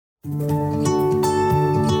Hey,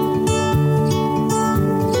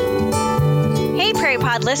 Prairie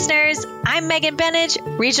Pod listeners. I'm Megan Benage,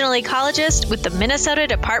 regional ecologist with the Minnesota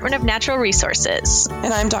Department of Natural Resources.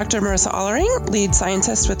 And I'm Dr. Marissa Allering, lead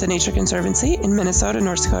scientist with the Nature Conservancy in Minnesota,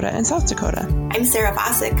 North Dakota, and South Dakota. I'm Sarah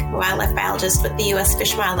Bosick, wildlife biologist with the U.S.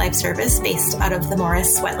 Fish and Wildlife Service based out of the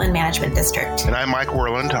Morris Wetland Management District. And I'm Mike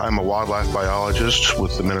Werland. I'm a wildlife biologist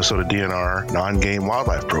with the Minnesota DNR Non-Game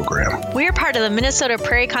Wildlife Program. We're part of the Minnesota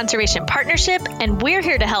Prairie Conservation Partnership, and we're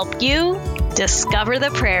here to help you discover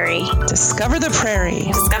the prairie. Discover the prairie.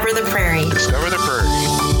 Discover the prairie. Discover the prairie.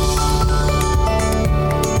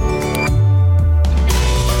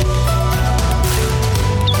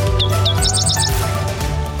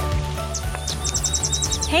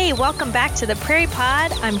 Hey, welcome back to the Prairie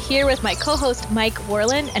Pod. I'm here with my co-host Mike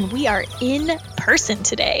Werland, and we are in person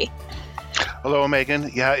today. Hello,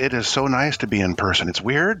 Megan. Yeah, it is so nice to be in person. It's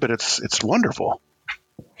weird, but it's wonderful.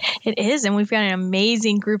 It is, and we've got an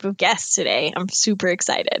amazing group of guests today. I'm super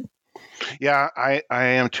excited. Yeah, I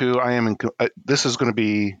am too. This is going to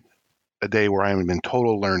be a day where I'm in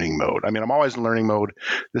total learning mode. I mean, I'm always in learning mode.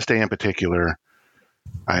 This day in particular,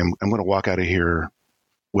 I'm going to walk out of here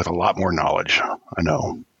with a lot more knowledge.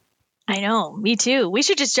 I know, me too. We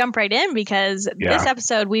should just jump right in because this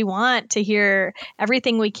episode, we want to hear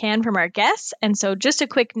everything we can from our guests. And so just a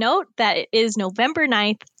quick note that it is November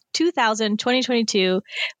 9th, 2022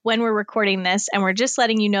 when we're recording this, and we're just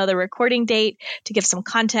letting you know the recording date to give some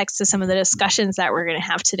context to some of the discussions that we're going to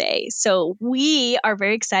have today. So we are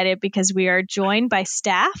very excited because we are joined by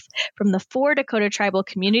staff from the 4 Dakota tribal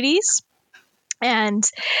communities. And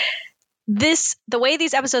the way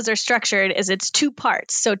these episodes are structured is it's 2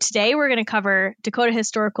 parts. So today we're going to cover Dakota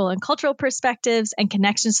historical and cultural perspectives and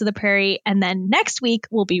connections to the prairie. And then next week,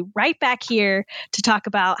 we'll be right back here to talk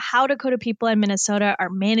about how Dakota people in Minnesota are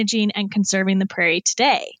managing and conserving the prairie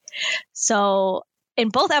today. So in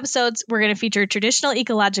both episodes, we're going to feature traditional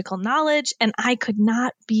ecological knowledge, and I could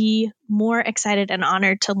not be more excited and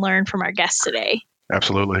honored to learn from our guests today.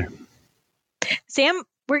 Absolutely. Sam,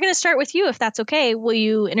 we're going to start with you, if that's okay. Will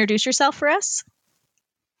you introduce yourself for us?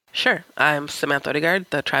 Sure. I'm Samantha Odegaard,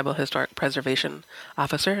 the Tribal Historic Preservation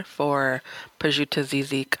Officer for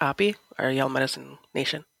Pajutazizi-Kapi, or Yell Medicine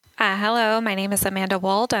Nation. Hello, my name is Amanda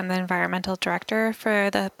Wold. I'm the Environmental Director for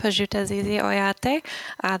the Pajutazizi-Oyate,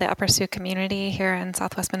 the Upper Sioux community here in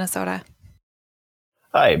southwest Minnesota.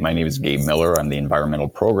 Hi, my name is Gabe Miller. I'm the Environmental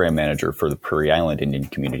Program Manager for the Prairie Island Indian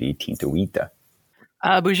Community, Tintoita.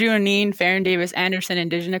 Bujuanin, Farron Davis Anderson,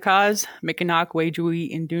 Indigenous Cause, Mikinak,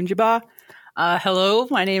 Wejui, and Dunjaba. Hello,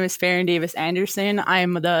 my name is Farron Davis Anderson.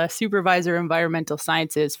 I'm the Supervisor of Environmental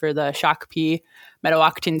Sciences for the Shakopee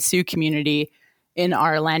Mdewakanton Sioux community in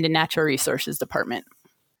our Land and Natural Resources Department.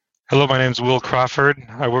 Hello, my name is Will Crawford.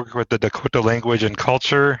 I work with the Dakota Language and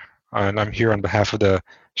Culture, and I'm here on behalf of the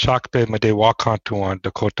Shakopee Mdewakanton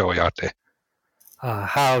Dakota Oyate.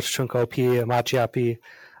 How Shunkopi Machiapi.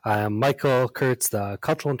 I'm Michael Kurtz, the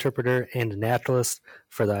cultural interpreter and naturalist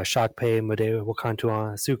for the Shakopee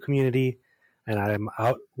Mdewakanton Sioux community, and I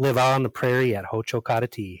live out on the prairie at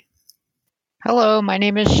Ho-Chokatati. Hello, my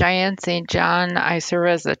name is Cheyenne St. John. I serve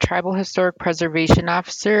as the Tribal Historic Preservation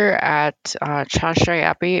Officer at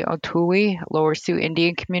Chashayapi Otui, Lower Sioux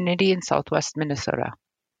Indian Community in southwest Minnesota.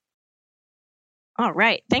 All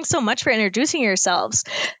right. Thanks so much for introducing yourselves.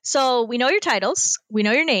 So we know your titles, we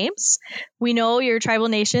know your names, we know your tribal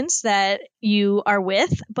nations that you are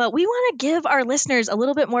with, but we want to give our listeners a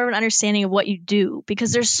little bit more of an understanding of what you do,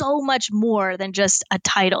 because there's so much more than just a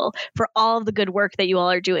title for all of the good work that you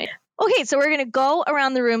all are doing. Okay, so we're going to go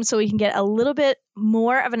around the room so we can get a little bit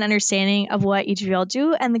more of an understanding of what each of y'all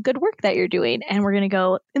do and the good work that you're doing. And we're going to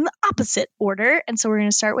go in the opposite order. And so we're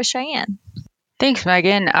going to start with Cheyenne. Thanks,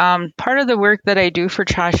 Megan. Part of the work that I do for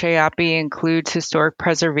Chashayapi includes historic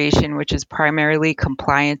preservation, which is primarily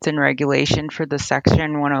compliance and regulation for the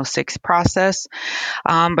Section 106 process.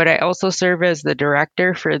 But I also serve as the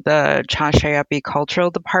director for the Chashayapi Cultural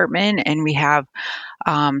Department, and we have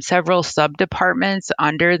several sub-departments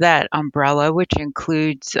under that umbrella, which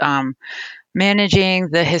includes managing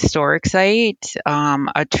the historic site,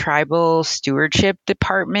 a tribal stewardship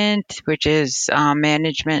department, which is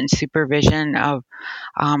management and supervision of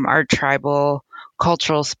our tribal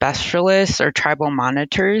cultural specialists or tribal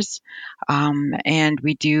monitors. And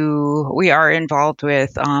we are involved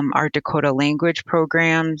with our Dakota language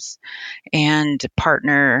programs and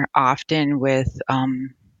partner often with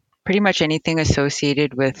pretty much anything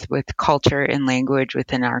associated with culture and language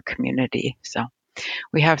within our community. So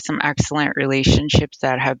we have some excellent relationships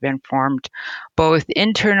that have been formed both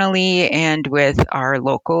internally and with our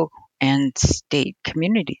local and state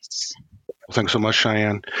communities. Thanks so much,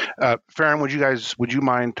 Cheyenne. Farron, would you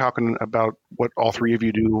mind talking about what all three of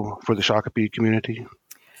you do for the Shakopee community?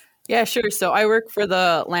 Yeah, sure. So I work for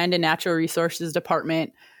the Land and Natural Resources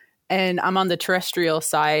Department, and I'm on the terrestrial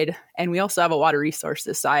side, and we also have a water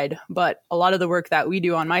resources side. But a lot of the work that we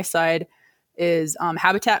do on my side is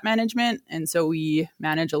habitat management. And so we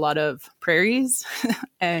manage a lot of prairies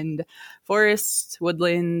and forests,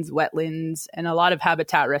 woodlands, wetlands, and a lot of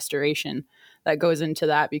habitat restoration that goes into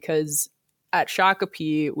that, because at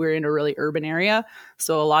Shakopee, we're in a really urban area.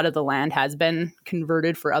 So a lot of the land has been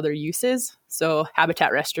converted for other uses. So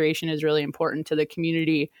habitat restoration is really important to the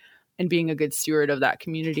community and being a good steward of that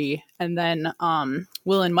community. And then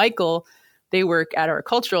Will and Michael, they work at our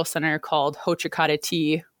cultural center called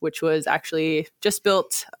Hochikadati, which was actually just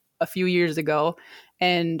built a few years ago.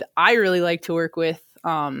 And I really like to work with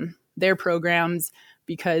their programs,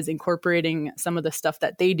 because incorporating some of the stuff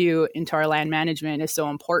that they do into our land management is so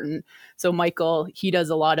important. So Michael, he does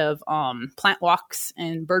a lot of plant walks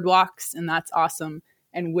and bird walks, and that's awesome.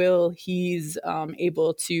 And Will, he's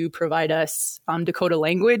able to provide us Dakota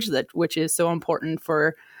language, which is so important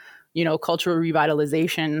for, cultural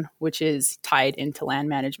revitalization, which is tied into land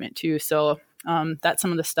management too. So that's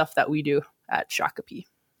some of the stuff that we do at Shakopee.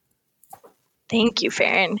 Thank you,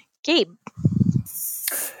 Farron. Gabe.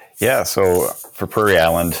 Yeah, so for Prairie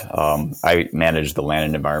Island, I manage the Land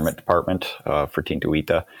and Environment Department for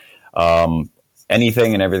Tintuita.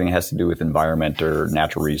 Anything and everything that has to do with environment or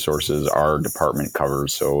natural resources, our department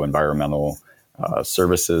covers. So environmental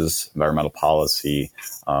services, environmental policy.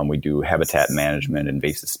 We do habitat management,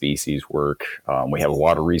 invasive species work. We have a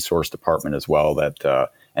water resource department as well that,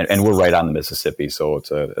 and we're right on the Mississippi. So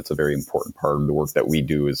it's a very important part of the work that we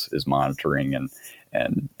do is monitoring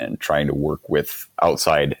and trying to work with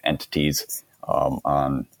outside entities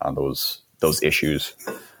on those issues.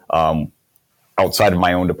 Outside of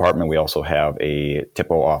my own department, we also have a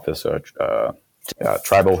TIPO office, a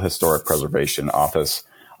Tribal Historic Preservation Office.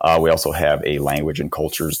 We also have a Language and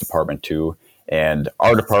Cultures department too. And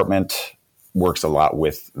our department works a lot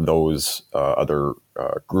with those other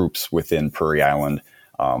groups within Prairie Island,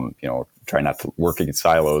 try not to work in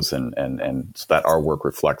silos and so that our work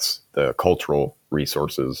reflects the cultural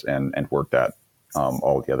resources and work that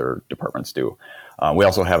all the other departments do. We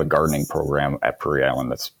also have a gardening program at Prairie Island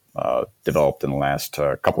that's developed in the last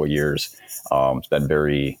couple of years. It's been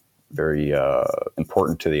very, very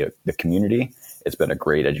important to the community. It's been a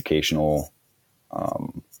great educational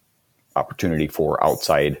opportunity for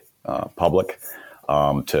outside public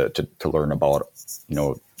to learn about,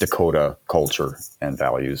 Dakota culture and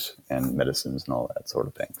values and medicines and all that sort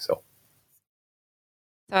of thing. So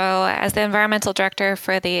as the environmental director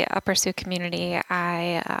for the Upper Sioux community,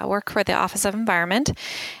 I work for the Office of Environment,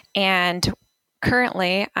 and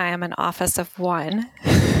currently I am an office of one.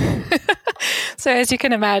 So as you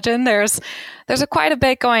can imagine, there's quite a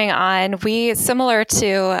bit going on. We, similar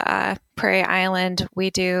to Prairie Island, we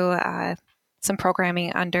do some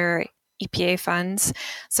programming under EPA funds.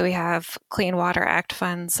 So we have Clean Water Act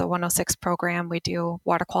funds, the 106 program. We do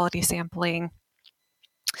water quality sampling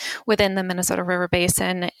within the Minnesota River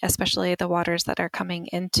Basin, especially the waters that are coming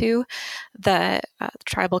into the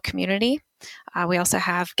tribal community. We also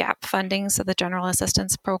have GAP funding, so the General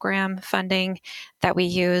Assistance Program funding that we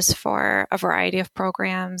use for a variety of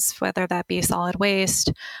programs, whether that be solid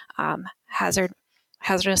waste,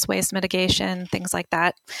 hazardous waste mitigation, things like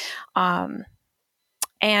that.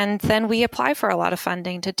 And then we apply for a lot of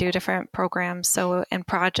funding to do different programs and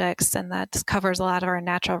projects, and that covers a lot of our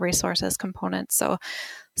natural resources components. So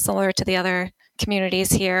similar to the other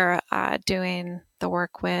communities here, doing the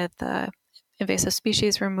work with invasive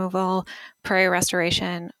species removal, prairie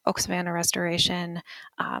restoration, oak savanna restoration,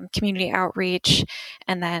 community outreach,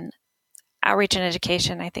 and then outreach and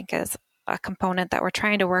education, I think, is a component that we're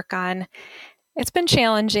trying to work on. It's been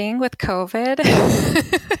challenging with COVID.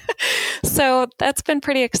 So that's been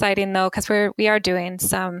pretty exciting, though, because we are doing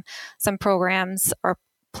some programs, or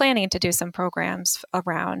planning to do some programs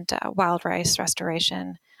around wild rice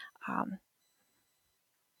restoration.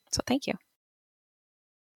 So thank you.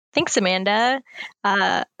 Thanks, Amanda.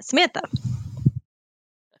 Samantha.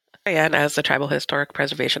 And as the Tribal Historic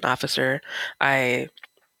Preservation Officer, I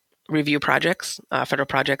review projects, federal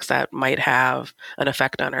projects that might have an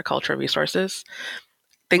effect on our cultural resources.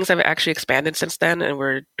 Things have actually expanded since then, and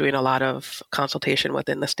we're doing a lot of consultation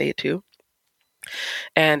within the state too.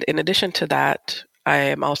 And in addition to that, I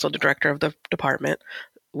am also the director of the department.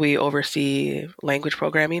 We oversee language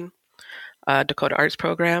programming, Dakota Arts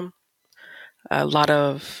Program, a lot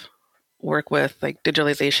of work with like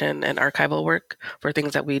digitalization and archival work for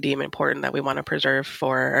things that we deem important that we want to preserve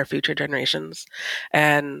for our future generations.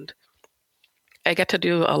 And I get to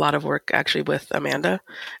do a lot of work actually with Amanda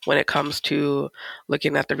when it comes to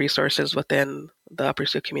looking at the resources within the Upper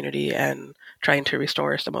Sioux community and trying to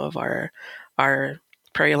restore some of our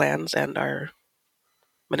prairie lands and our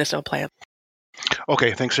medicinal plants.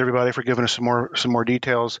 Okay, thanks everybody for giving us some more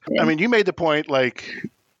details. I mean, you made the point, like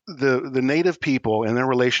the native people and their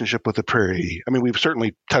relationship with the prairie. I mean, we've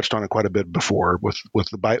certainly touched on it quite a bit before with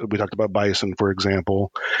we talked about bison, for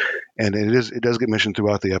example, and it does get mentioned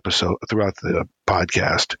throughout the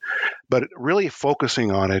podcast. But really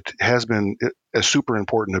focusing on it has been a super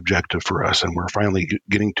important objective for us, and we're finally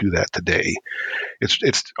getting to that today.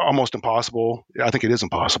 It's almost impossible. I think it is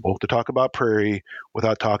impossible to talk about prairie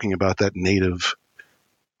without talking about that native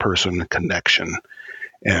person connection.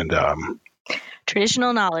 And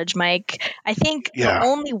traditional knowledge, Mike. I think the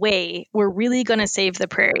only way we're really going to save the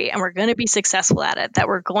prairie and we're going to be successful at it, that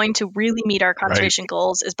we're going to really meet our conservation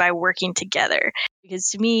goals, is by working together. Because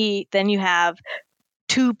to me, then you have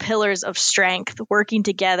two pillars of strength working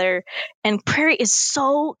together, and prairie is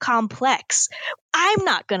so complex. I'm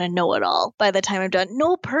not going to know it all by the time I'm done.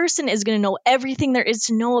 No person is going to know everything there is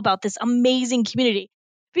to know about this amazing community,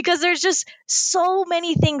 because there's just so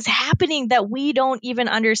many things happening that we don't even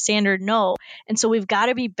understand or know. And so we've got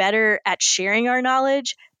to be better at sharing our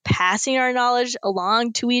knowledge, passing our knowledge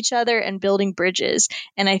along to each other, and building bridges.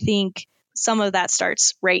 And I think some of that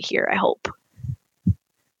starts right here, I hope.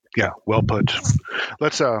 Yeah, well put.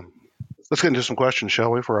 Let's get into some questions,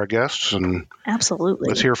 shall we, for our guests? And absolutely,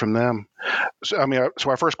 let's hear from them. So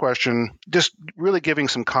our first question, just really giving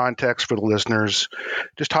some context for the listeners,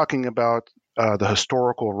 just talking about the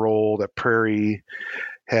historical role that prairie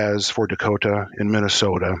has for Dakota in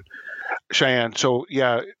Minnesota. Cheyenne, so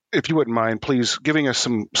if you wouldn't mind, please giving us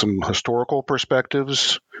some historical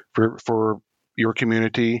perspectives for your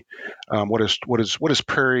community. What is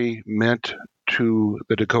prairie meant to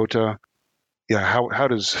the Dakota? Yeah, how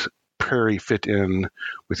does prairie fit in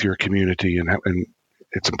with your community and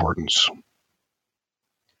its importance?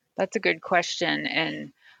 That's a good question.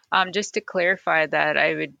 And just to clarify that,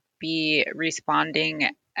 I would be responding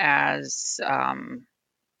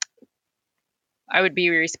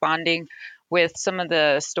with some of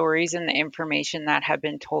the stories and the information that have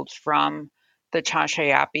been told from the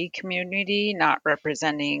Chashayapi community, not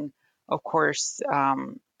representing, of course,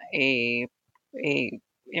 a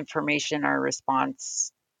information or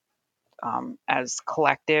response as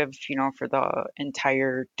collective, for the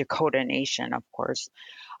entire Dakota nation, of course.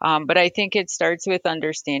 But I think it starts with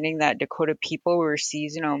understanding that Dakota people were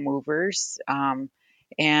seasonal movers,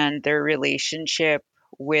 and their relationship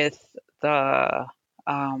with their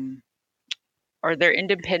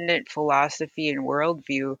independent philosophy and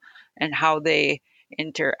worldview, and how they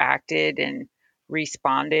interacted and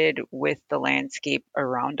responded with the landscape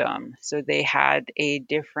around them. So they had a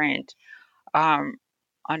different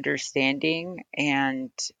understanding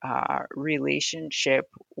and relationship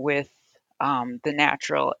with the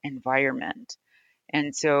natural environment.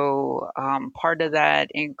 And so part of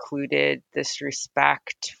that included this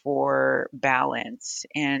respect for balance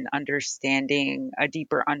and a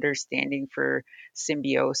deeper understanding for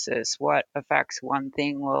symbiosis. What affects one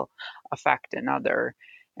thing will affect another.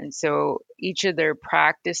 And so each of their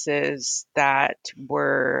practices that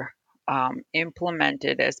were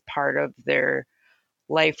implemented as part of their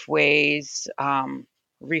life ways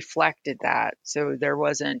reflected that. So there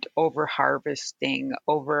wasn't over harvesting,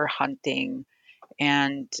 over hunting.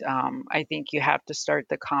 And I think you have to start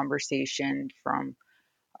the conversation from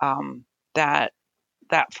that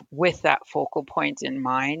with that focal point in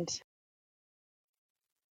mind.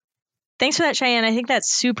 Thanks for that, Cheyenne. I think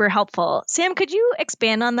that's super helpful. Sam, could you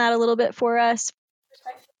expand on that a little bit for us?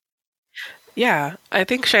 Yeah, I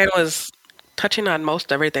think Cheyenne was touching on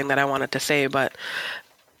most everything that I wanted to say, but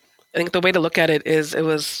I think the way to look at it is it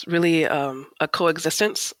was really a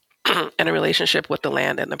coexistence and a relationship with the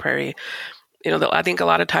land and the prairie. I think a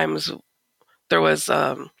lot of times there was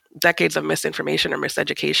decades of misinformation or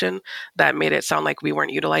miseducation that made it sound like we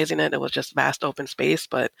weren't utilizing it. It was just vast open space,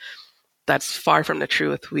 but that's far from the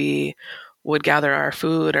truth. We would gather our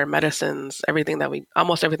food, our medicines,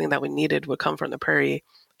 almost everything that we needed would come from the prairie.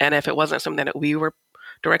 And if it wasn't something that we were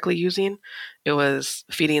directly using, it was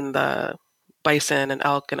feeding the bison and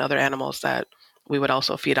elk and other animals that we would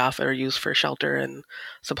also feed off or use for shelter and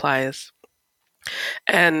supplies.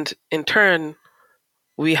 And in turn,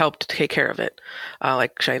 we helped take care of it.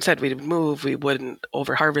 Like Cheyenne said, we'd move, we wouldn't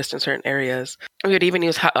over-harvest in certain areas. We would even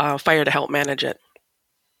use fire to help manage it.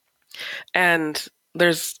 And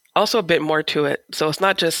there's also a bit more to it. So it's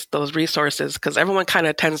not just those resources, because everyone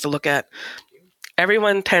tends to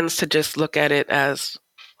just look at it as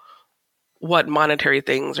what monetary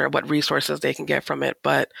things or what resources they can get from it.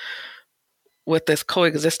 But with this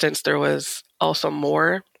coexistence, there was also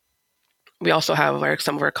more. We also have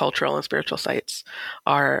some of our cultural and spiritual sites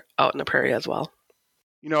are out in the prairie as well.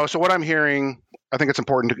 So what I'm hearing, I think it's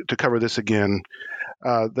important to cover this again.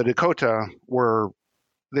 The Dakota were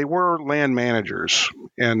land managers,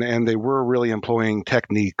 and they were really employing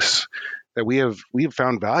techniques that we have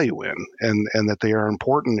found value in, and that they are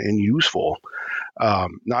important and useful.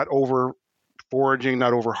 Not over foraging,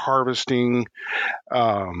 not over harvesting,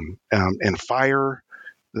 and fire,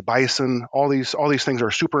 the bison, all these things are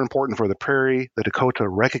super important for the prairie. The Dakota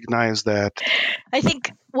recognize that. I think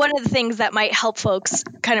one of the things that might help folks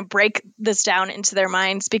kind of break this down into their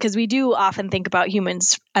minds, because we do often think about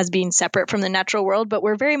humans as being separate from the natural world, but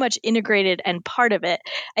we're very much integrated and part of it.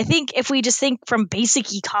 I think if we just think from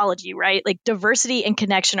basic ecology, right, like diversity and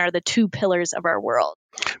connection are the two pillars of our world.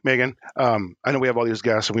 Megan, I know we have all these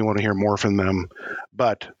guests and we want to hear more from them,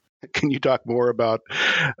 but can you talk more about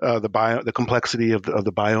the complexity of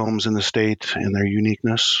the biomes in the state and their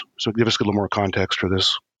uniqueness? So give us a little more context for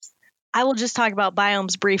this. I will just talk about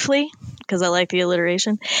biomes briefly because I like the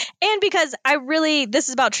alliteration, and because this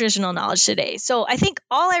is about traditional knowledge today. So I think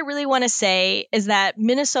all I really want to say is that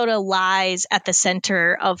Minnesota lies at the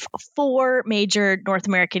center of 4 major North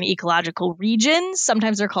American ecological regions.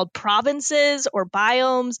 Sometimes they're called provinces or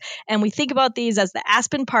biomes. And we think about these as the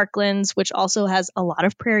aspen parklands, which also has a lot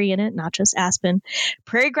of prairie in it, not just aspen,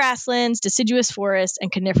 prairie grasslands, deciduous forest,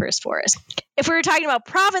 and coniferous forest. If we were talking about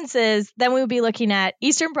provinces, then we would be looking at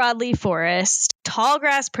eastern broadleaf forest,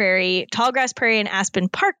 tallgrass prairie and aspen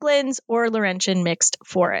parklands, or Laurentian mixed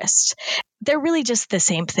forest. They're really just the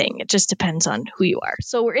same thing. It just depends on who you are.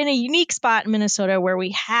 So we're in a unique spot in Minnesota where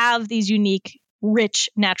we have these unique, rich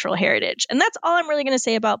natural heritage. And that's all I'm really going to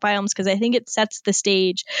say about biomes, because I think it sets the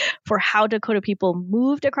stage for how Dakota people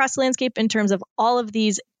moved across the landscape in terms of all of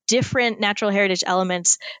these different natural heritage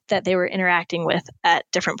elements that they were interacting with at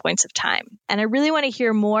different points of time. And I really want to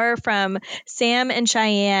hear more from Sam and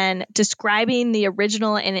Cheyenne describing the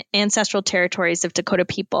original and ancestral territories of Dakota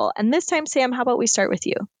people. And this time, Sam, how about we start with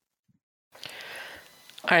you?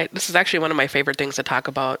 All right, this is actually one of my favorite things to talk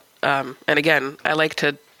about. And again, I like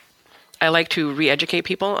to re-educate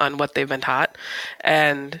people on what they've been taught.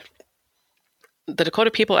 And the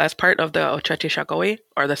Dakota people, as part of the Oceti-Sakowin,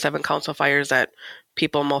 or the 7 council fires that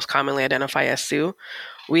people most commonly identify as Sioux,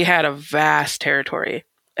 we had a vast territory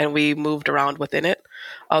and we moved around within it.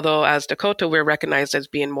 Although as Dakota, we're recognized as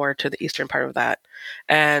being more to the eastern part of that.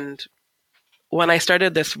 And when I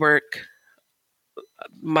started this work,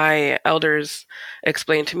 my elders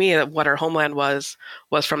explained to me that what our homeland was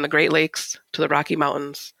from the Great Lakes to the Rocky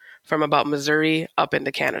Mountains, from about Missouri up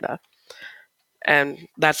into Canada. And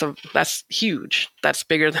that's huge. That's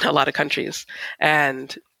bigger than a lot of countries.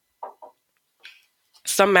 And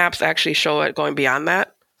some maps actually show it going beyond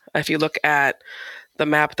that. If you look at the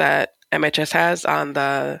map that MHS has on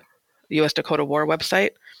the U.S. Dakota War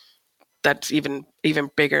website, that's even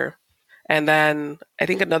bigger. And then I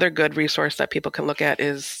think another good resource that people can look at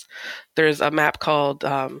is there's a map called,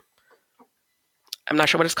 I'm not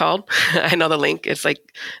sure what it's called. I know the link. It's like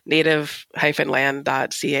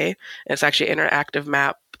native-land.ca. It's actually an interactive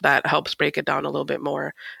map that helps break it down a little bit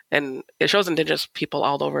more. And it shows indigenous people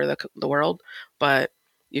all over the world, but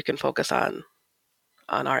you can focus on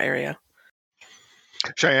our area.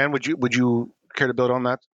 Cheyenne, would you care to build on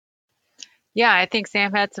that? Yeah, I think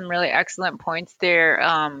Sam had some really excellent points there,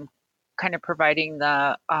 kind of providing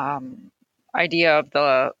the idea of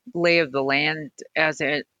the lay of the land as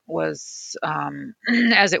it was.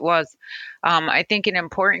 I think an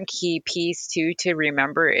important key piece too to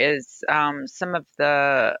remember is some of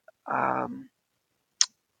the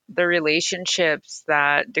relationships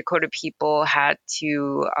that Dakota people had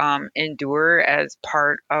to endure as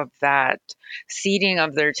part of that ceding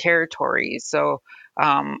of their territories. So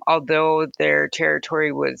although their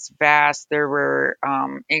territory was vast, there were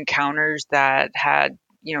encounters that had,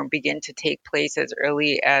 begin to take place as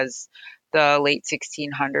early as the late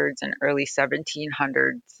 1600s and early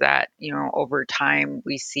 1700s that, over time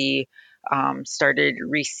we see started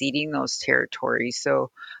receding those territories.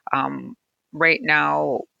 So right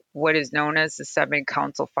now, what is known as the 7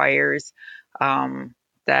 council fires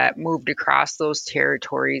that moved across those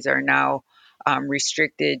territories are now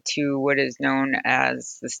restricted to what is known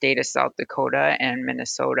as the state of South Dakota and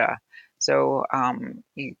Minnesota. So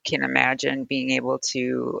you can imagine being able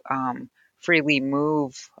to freely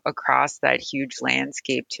move across that huge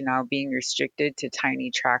landscape to now being restricted to tiny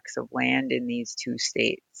tracts of land in these 2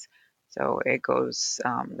 states. So it goes,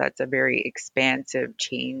 that's a very expansive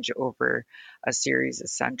change over a series of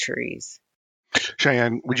centuries.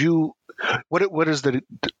 Cheyenne, what is the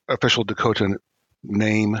official Dakota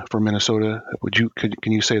name for Minnesota?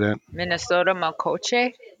 Can you say that? Minnesota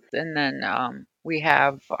Makoche. And then we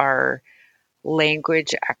have our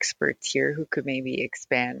language experts here who could maybe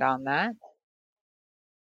expand on that.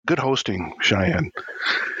 Good hosting, Cheyenne.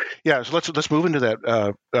 Yeah, so let's move into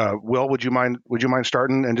that. Will, would you mind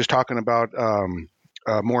starting and just talking about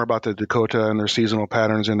more about the Dakota and their seasonal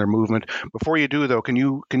patterns and their movement? Before you do, though, can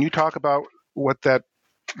you talk about what that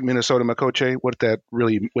Minnesota Makoche, what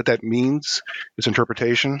that means, its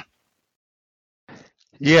interpretation?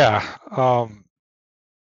 Yeah,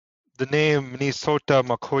 the name Minnesota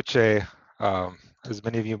Makoche, as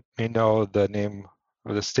many of you may know, the name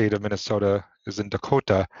of the state of Minnesota is in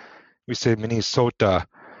Dakota. We say Minnesota,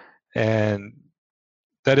 and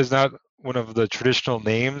that is not one of the traditional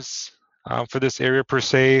names for this area per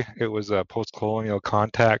se. It was a post-colonial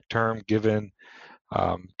contact term given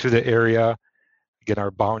to the area. Again,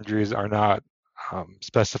 our boundaries are not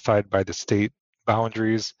specified by the state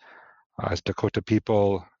boundaries. As Dakota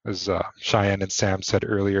people, as Cheyenne and Sam said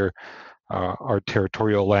earlier, our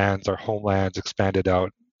territorial lands, our homelands expanded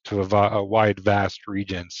out to a wide, vast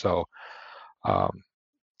region. So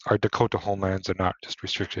our Dakota homelands are not just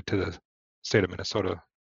restricted to the state of Minnesota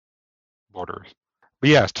borders. But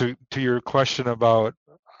yes, to your question about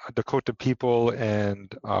Dakota people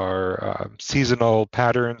and our seasonal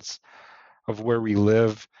patterns of where we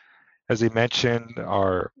live, as I mentioned,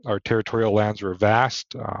 our territorial lands were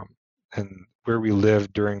vast, and where we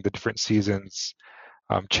lived during the different seasons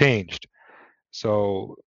changed.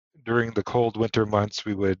 So during the cold winter months,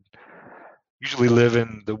 we would usually live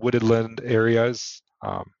in the woodland areas,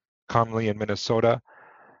 commonly in Minnesota.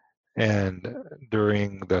 And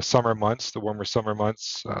during the summer months, the warmer summer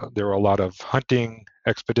months, there were a lot of hunting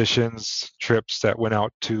expeditions, trips that went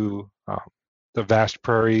out to the vast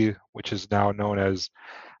prairie, which is now known as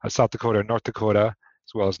South Dakota and North Dakota,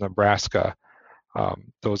 as well as Nebraska.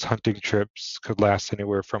 Those hunting trips could last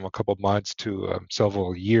anywhere from a couple months to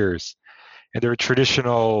several years. And there were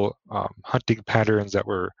traditional hunting patterns that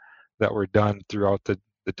were done throughout the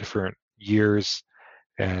different years.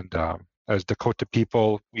 And as Dakota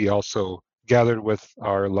people, we also gathered with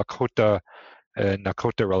our Lakota and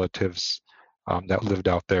Nakota relatives that lived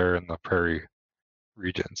out there in the prairie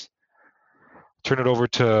regions. Turn it over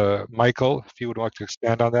to Michael, if you would like to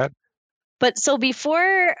expand on that. But so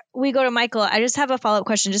before we go to Michael, I just have a follow-up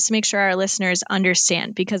question just to make sure our listeners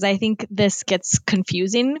understand, because I think this gets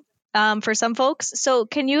confusing for some folks. So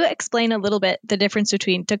can you explain a little bit the difference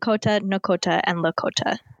between Dakota, Nakota, and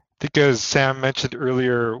Lakota? I think as Sam mentioned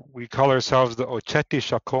earlier, we call ourselves the Oceti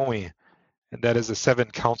Sakowin, and that is the 7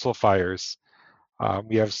 council fires.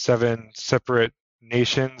 We have 7 separate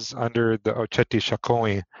nations under the Oceti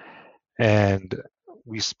Sakowin, and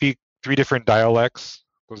we speak 3 different dialects,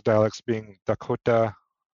 those dialects being Dakota,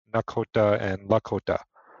 Nakota, and Lakota.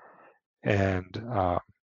 And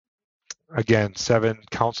again, 7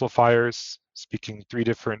 council fires speaking 3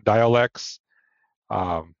 different dialects.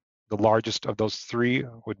 The largest of those 3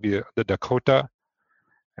 would be the Dakota,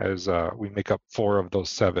 as we make up 4 of those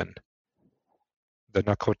 7. The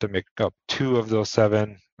Nakota make up 2 of those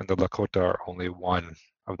 7, and the Lakota are only 1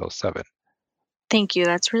 of those 7. Thank you.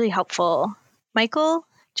 That's really helpful. Michael,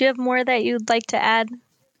 do you have more that you'd like to add?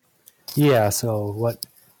 Yeah, so what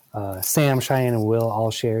Sam, Cheyenne, and Will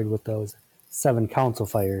all shared with those 7 council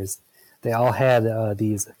fires, they all had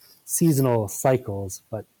these seasonal cycles,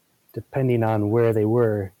 but depending on where they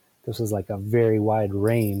were, this was like a very wide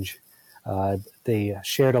range. They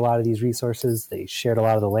shared a lot of these resources. They shared a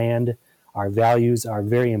lot of the land. Our values are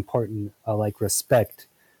very important, like respect.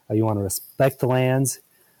 You want to respect the lands,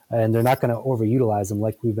 and they're not going to overutilize them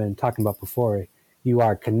like we've been talking about before. You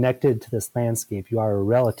are connected to this landscape. You are a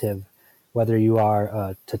relative, whether you are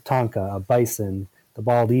a Tatanka, a bison, the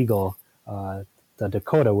bald eagle, the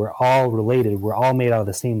Dakota. We're all related. We're all made out of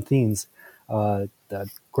the same things. The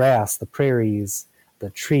grass, the prairies, the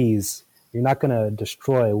trees. You're not going to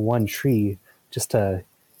destroy one tree just to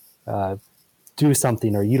do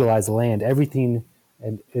something or utilize the land. Everything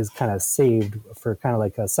is kind of saved for kind of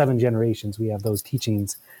like 7 generations. We have those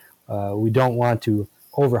teachings. We don't want to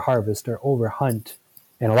over-harvest or over-hunt.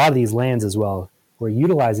 And a lot of these lands as well, we're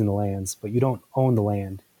utilizing the lands, but you don't own the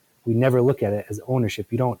land. We never look at it as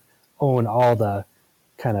ownership. You don't own all the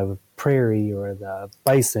kind of prairie or the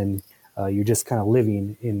bison. You're just kind of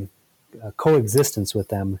living in coexistence with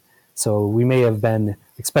them. So we may have been,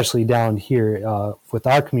 especially down here with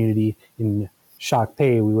our community in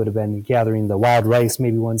Shakopee, we would have been gathering the wild rice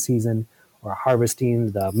maybe one season or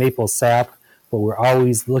harvesting the maple sap, but we're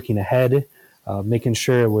always looking ahead, making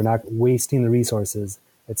sure we're not wasting the resources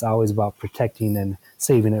It's always about protecting and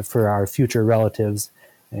saving it for our future relatives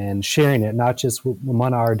and sharing it, not just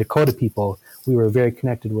among our Dakota people. We were very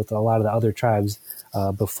connected with a lot of the other tribes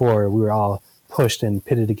before. We were all pushed and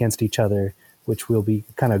pitted against each other, which we'll be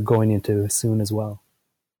kind of going into soon as well.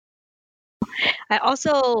 I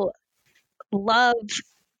also love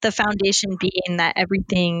the foundation being that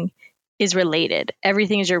everything is related.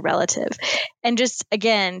 Everything is your relative. And just,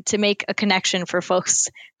 again, to make a connection for folks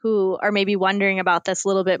who are maybe wondering about this a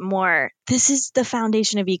little bit more, this is the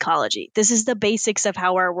foundation of ecology. This is the basics of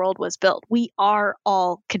how our world was built. We are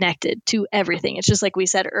all connected to everything. It's just like we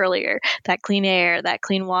said earlier, that clean air, that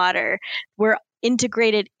clean water. We're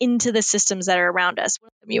integrated into the systems that are around us.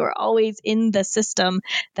 You are always in the system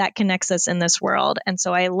that connects us in this world. And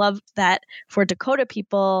so I love that for Dakota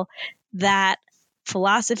people, that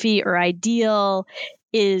philosophy or ideal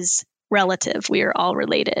is relative. We are all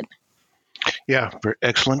related. Yeah, very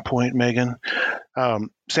excellent point, Megan. Sam,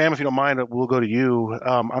 if you don't mind, we'll go to you.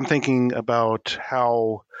 I'm thinking about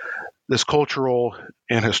how this cultural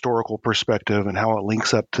and historical perspective and how it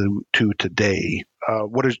links up to today. I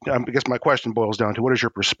guess my question boils down to, what is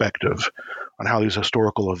your perspective on how these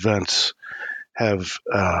historical events have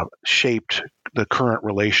shaped the current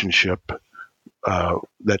relationship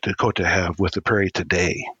that Dakota have with the prairie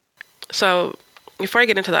today? So before I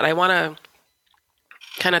get into that, I want to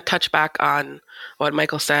kind of touch back on what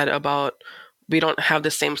Michael said about we don't have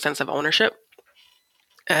the same sense of ownership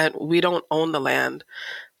and we don't own the land.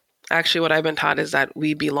 Actually, what I've been taught is that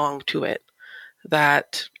we belong to it,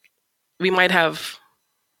 that we might have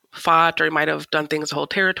fought or we might have done things to hold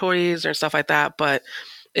territories or stuff like that, but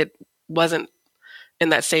it wasn't in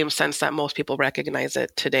that same sense that most people recognize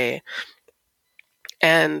it today.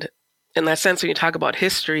 And in that sense, when you talk about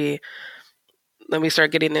history, then we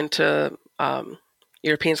start getting into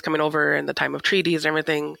Europeans coming over and the time of treaties and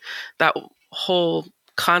everything. That whole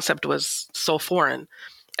concept was so foreign,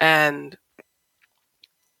 and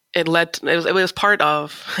it was part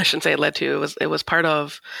of, I shouldn't say it led to, it was part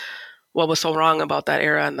of what was so wrong about that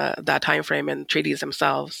era and that time frame and treaties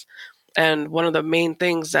themselves. And one of the main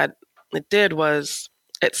things that it did was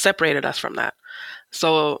it separated us from that.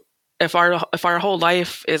 So if our whole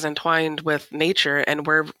life is entwined with nature and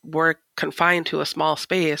we're confined to a small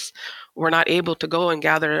space, we're not able to go and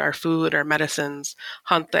gather our food, our medicines,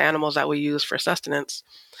 hunt the animals that we use for sustenance,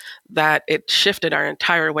 that it shifted our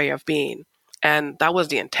entire way of being. And that was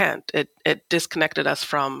the intent. It disconnected us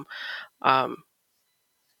from a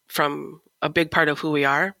big part of who we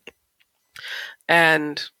are.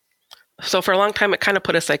 And so for a long time, it kind of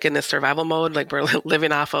put us like in this survival mode, like we're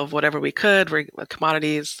living off of whatever we could,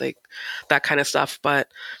 commodities, like that kind of stuff. But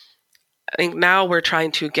I think now we're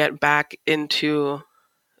trying to get back into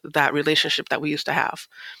that relationship that we used to have.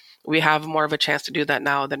 We have more of a chance to do that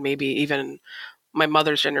now than maybe even my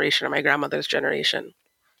mother's generation or my grandmother's generation.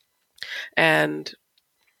 And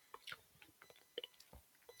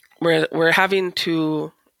we're having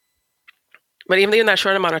to, but even in that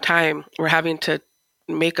short amount of time, we're having to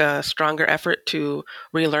make a stronger effort to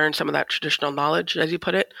relearn some of that traditional knowledge, as you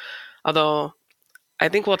put it. Although I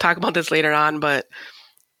think we'll talk about this later on, but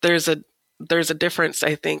there's a difference,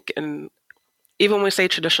 I think, in even when we say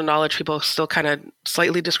traditional knowledge, people still kind of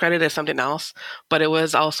slightly discredit it as something else, but it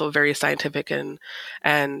was also very scientific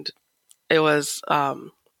and it was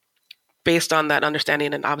based on that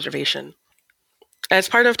understanding and observation. As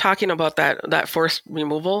part of talking about that forced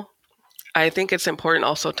removal, I think it's important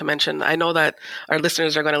also to mention, I know that our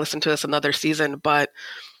listeners are going to listen to this another season, but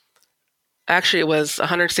actually it was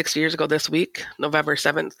 106 years ago this week, November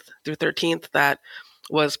 7th through 13th, that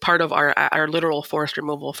was part of our literal forced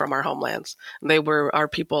removal from our homelands. They were our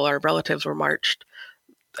people, our relatives were marched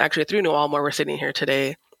actually through New Ulm, where we're sitting here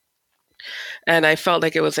today. And I felt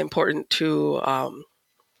like it was important to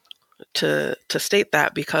state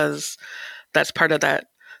that, because that's part of that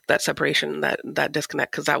separation, that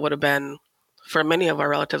disconnect, because that would have been, for many of our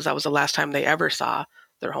relatives, that was the last time they ever saw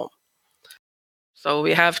their home. So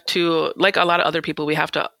we have to, like a lot of other people, we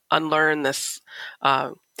have to unlearn this,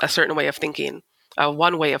 a certain way of thinking,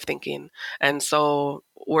 one way of thinking. And so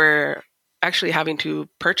we're actually having to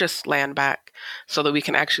purchase land back so that we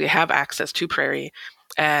can actually have access to prairie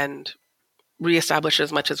and reestablish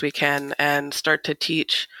as much as we can and start to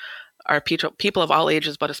teach our people of all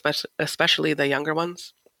ages, but especially the younger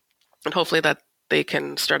ones. And hopefully that they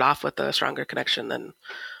can start off with a stronger connection than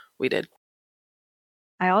we did.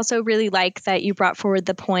 I also really like that you brought forward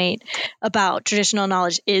the point about traditional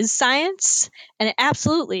knowledge is science, and it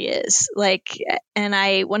absolutely is. And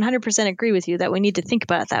I 100% agree with you that we need to think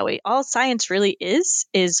about it that way. All science really is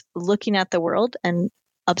looking at the world and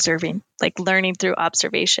observing, like learning through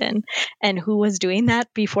observation. And who was doing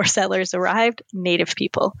that before settlers arrived? Native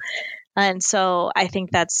people. And so I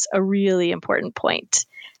think that's a really important point.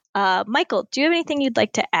 Michael, do you have anything you'd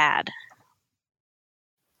like to add?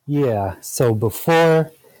 Yeah, so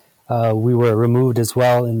before we were removed as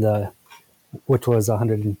well which was about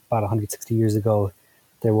 160 years ago,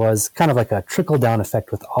 there was kind of like a trickle-down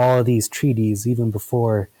effect with all of these treaties, even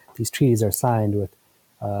before these treaties are signed with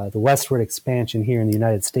the westward expansion here in the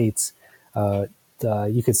United States.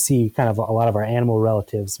 You could see kind of a lot of our animal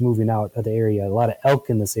relatives moving out of the area, a lot of elk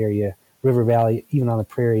in this area, River Valley, even on the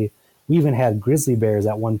prairie. We even had grizzly bears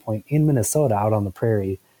at one point in Minnesota out on the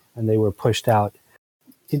prairie, and they were pushed out.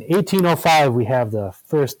 In 1805, we have the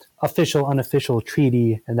first official, unofficial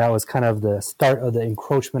treaty, and that was kind of the start of the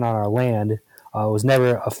encroachment on our land. It was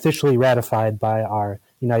never officially ratified by our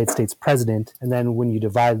United States president. And then when you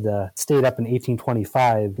divide the state up in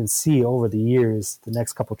 1825, you can see over the years, the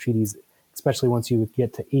next couple treaties, especially once you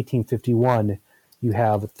get to 1851, you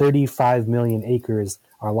have 35 million acres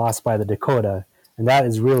are lost by the Dakota. And that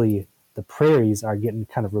is really, the prairies are getting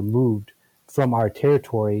kind of removed from our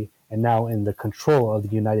territory and now in the control of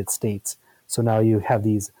the United States. So now you have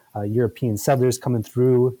these European settlers coming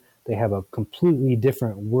through. They have a completely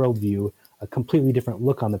different worldview, a completely different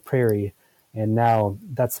look on the prairie. And now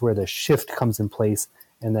that's where the shift comes in place.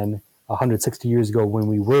 And then 160 years ago, when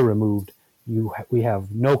we were removed, we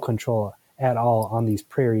have no control at all on these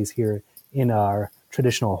prairies here in our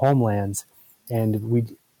traditional homelands. And we,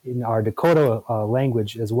 in our Dakota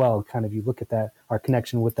language as well, kind of you look at that, our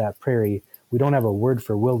connection with that prairie, we don't have a word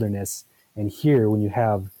for wilderness. And here, when you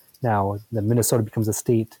have now the Minnesota becomes a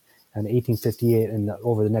state in 1858, and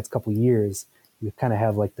over the next couple of years, you kind of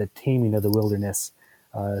have like the taming of the wilderness,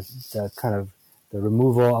 the kind of the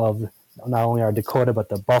removal of not only our Dakota, but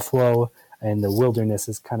the buffalo, and the wilderness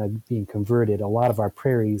is kind of being converted. A lot of our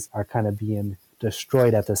prairies are kind of being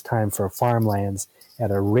destroyed at this time for farmlands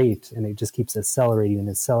at a rate, and it just keeps accelerating and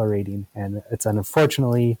accelerating. And it's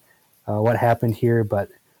unfortunately what happened here, but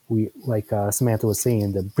we, like Samantha was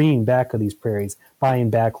saying, the bringing back of these prairies, buying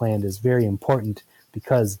back land is very important,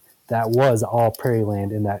 because that was all prairie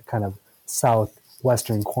land in that kind of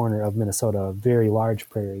southwestern corner of Minnesota, a very large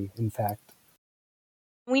prairie, in fact.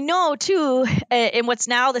 We know, too, in what's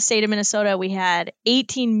now the state of Minnesota, we had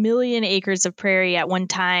 18 million acres of prairie at one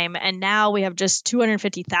time, and now we have just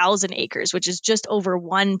 250,000 acres, which is just over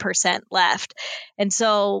 1% left. And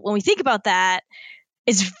so when we think about that,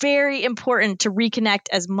 it's very important to reconnect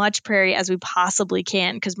as much prairie as we possibly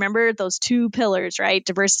can. Because remember, those two pillars, right?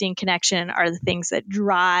 Diversity and connection are the things that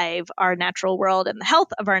drive our natural world and the health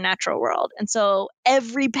of our natural world. And so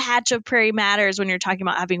every patch of prairie matters when you're talking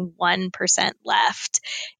about having 1% left.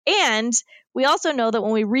 And we also know that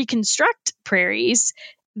when we reconstruct prairies,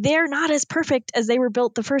 they're not as perfect as they were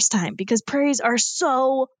built the first time, because prairies are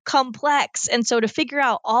so complex. And so to figure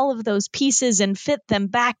out all of those pieces and fit them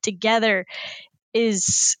back together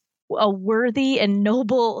is a worthy and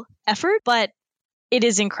noble effort, but it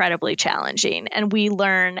is incredibly challenging, and we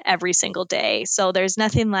learn every single day. So there's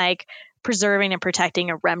nothing like preserving and protecting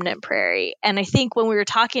a remnant prairie. And I think when we were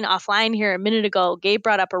talking offline here a minute ago, Gabe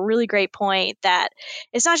brought up a really great point that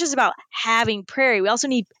it's not just about having prairie. We also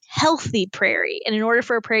need healthy prairie. And in order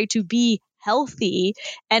for a prairie to be healthy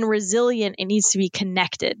and resilient, it needs to be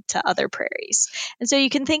connected to other prairies. And so you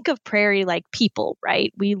can think of prairie like people,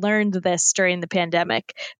 right? We learned this during the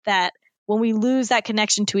pandemic, that when we lose that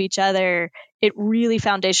connection to each other, it really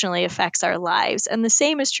foundationally affects our lives. And the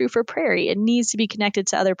same is true for prairie. It needs to be connected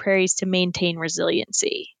to other prairies to maintain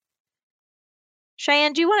resiliency.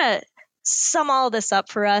 Cheyenne, do you want to sum all this up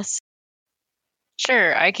for us?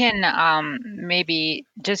 Sure, I can maybe,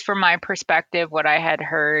 just from my perspective, what I had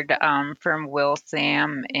heard from Will,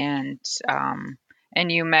 Sam, and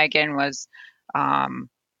you, Megan, was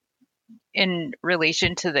in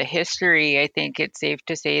relation to the history. I think it's safe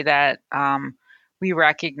to say that we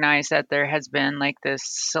recognize that there has been like this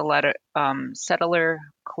settler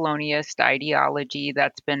colonialist ideology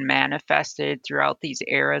that's been manifested throughout these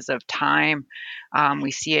eras of time.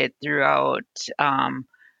 We see it throughout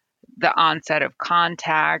the onset of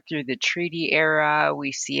contact, through the treaty era.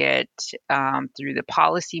 We see it through the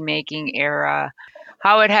policymaking era,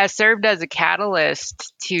 how it has served as a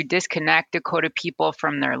catalyst to disconnect Dakota people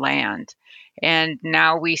from their land. And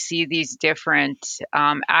now we see these different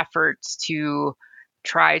efforts to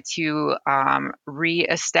try to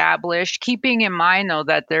reestablish, keeping in mind, though,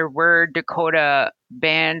 that there were Dakota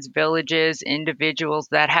bands, villages, individuals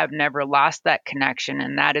that have never lost that connection.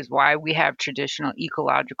 And that is why we have traditional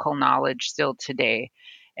ecological knowledge still today,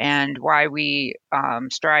 and why we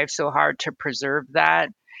strive so hard to preserve that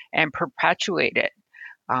and perpetuate it.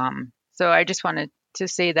 So I just wanted to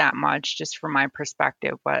say that much, just from my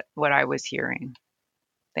perspective, what I was hearing.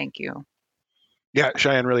 Thank you. Yeah,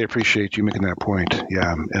 Cheyenne, really appreciate you making that point.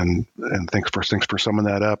 Yeah, and thanks for summing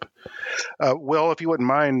that up. Will, if you wouldn't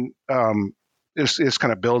mind, this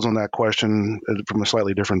kind of builds on that question from a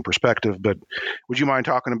slightly different perspective. But would you mind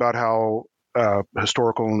talking about how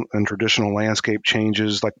historical and traditional landscape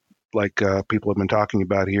changes, like people have been talking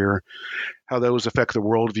about here, how those affect the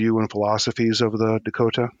worldview and philosophies of the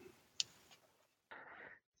Dakota?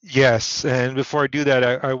 Yes, and before I do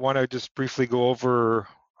that, I want to just briefly go over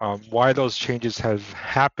why those changes have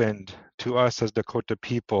happened to us as Dakota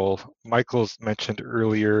people. Michael's mentioned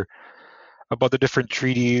earlier about the different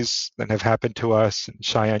treaties that have happened to us, and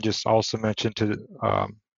Cheyenne just also mentioned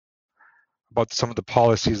about some of the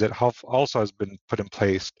policies that also has been put in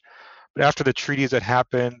place. But after the treaties that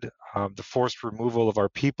happened, the forced removal of our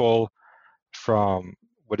people from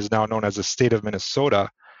what is now known as the state of Minnesota,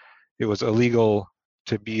 it was illegal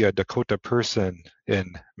to be a Dakota person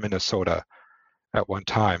in Minnesota at one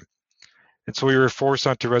time. And so we were forced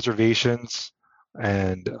onto reservations,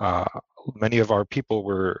 and many of our people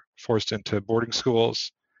were forced into boarding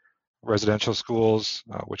schools, residential schools,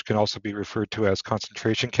 which can also be referred to as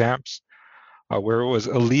concentration camps, where it was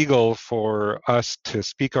illegal for us to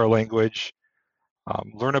speak our language,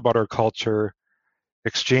 learn about our culture,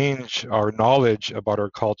 exchange our knowledge about our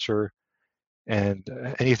culture, and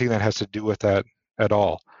anything that has to do with that at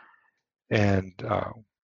all. And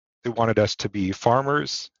they wanted us to be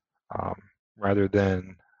farmers rather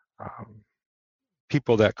than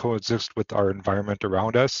people that coexist with our environment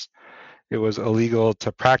around us. It was illegal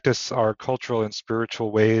to practice our cultural and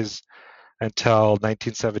spiritual ways until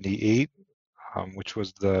 1978, which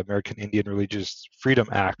was the American Indian Religious Freedom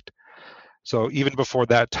Act. So even before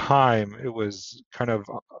that time, it was kind of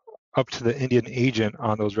up to the Indian agent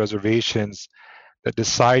on those reservations that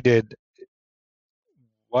decided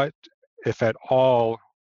what, if at all,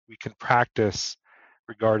 we can practice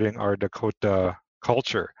regarding our Dakota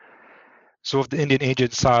culture. So if the Indian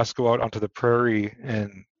agent saw us go out onto the prairie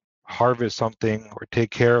and harvest something or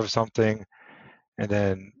take care of something, and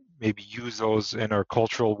then maybe use those in our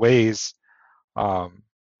cultural ways,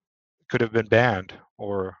 could have been banned,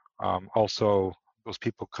 or also those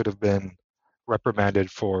people could have been reprimanded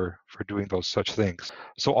for doing those such things.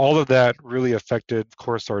 So all of that really affected, of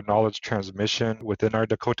course, our knowledge transmission within our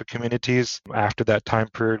Dakota communities. After that time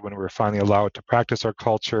period, when we were finally allowed to practice our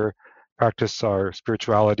culture, practice our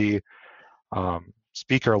spirituality,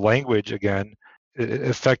 speak our language again, it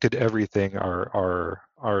affected everything, our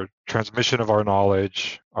transmission of our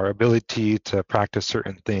knowledge, our ability to practice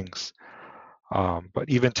certain things. But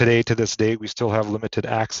even today, to this day, we still have limited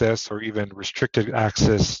access or even restricted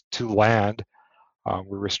access to land.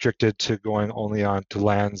 We're restricted to going only on to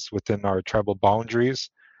lands within our tribal boundaries.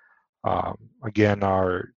 Again,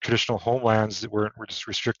 our traditional homelands, we're just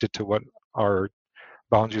restricted to what our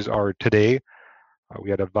boundaries are today. We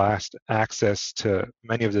had a vast access to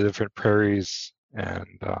many of the different prairies and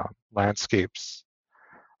landscapes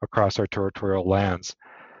across our territorial lands.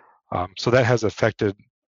 So that has affected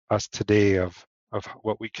us today of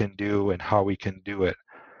what we can do and how we can do it.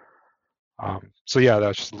 So yeah,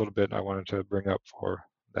 that's just a little bit I wanted to bring up for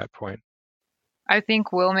that point. I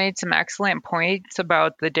think Will made some excellent points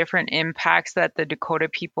about the different impacts that the Dakota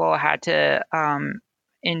people had to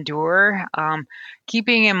endure,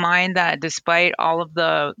 keeping in mind that despite all of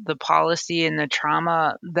the policy and the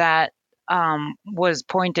trauma that was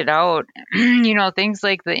pointed out, things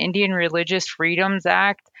like the Indian Religious Freedoms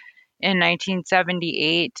Act in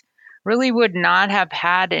 1978 really would not have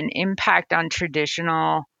had an impact on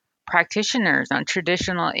traditional practitioners, on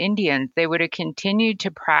traditional Indians. They would have continued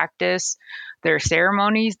to practice their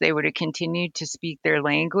ceremonies. They would have continued to speak their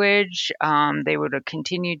language. They would have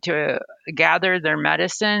continued to gather their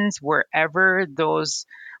medicines wherever those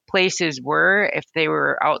places were. If they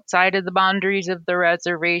were outside of the boundaries of the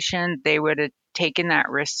reservation, they would have taken that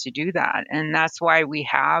risk to do that. And that's why we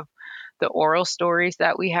have the oral stories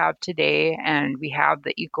that we have today, and we have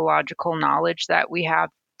the ecological knowledge that we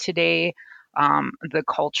have today. The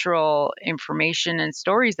cultural information and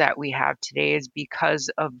stories that we have today is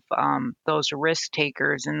because of those risk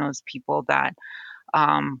takers and those people that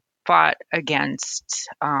fought against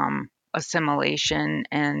assimilation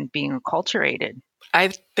and being acculturated.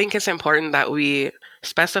 I think it's important that we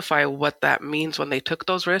specify what that means when they took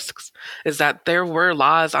those risks, is that there were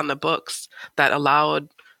laws on the books that allowed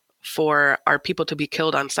for our people to be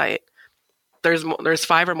killed on site. there's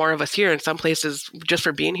 5 or more of us here. In some places, just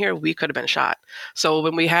for being here, we could have been shot. So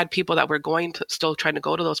when we had people that were still trying to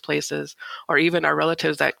go to those places, or even our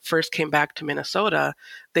relatives that first came back to Minnesota,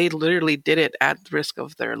 they literally did it at risk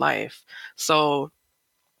of their life. So,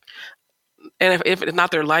 and if it's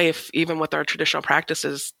not their life, even with our traditional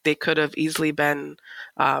practices, they could have easily been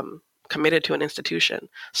committed to an institution.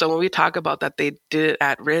 So when we talk about that they did it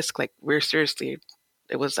at risk, like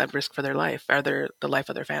it was at risk for their life or the life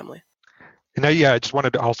of their family. And I just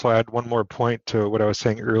wanted to also add one more point to what I was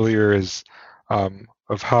saying earlier is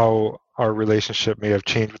of how our relationship may have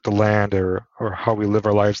changed with the land or how we live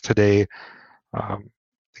our lives today. I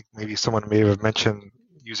think maybe someone may have mentioned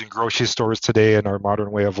using grocery stores today in our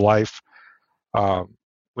modern way of life. When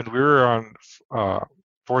we were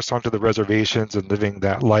forced onto the reservations and living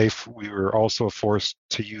that life, we were also forced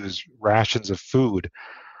to use rations of food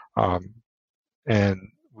and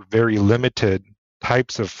very limited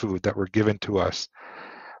types of food that were given to us.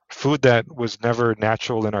 Food that was never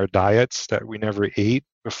natural in our diets, that we never ate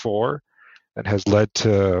before, and has led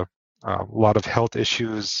to a lot of health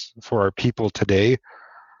issues for our people today.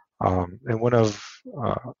 And a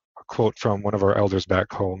quote from one of our elders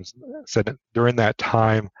back home said, during that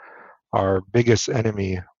time, our biggest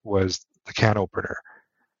enemy was the can opener.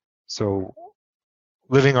 So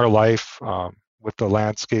living our life with the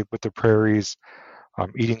landscape, with the prairies,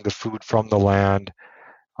 eating the food from the land,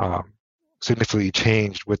 significantly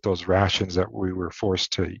changed with those rations that we were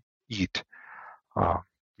forced to eat,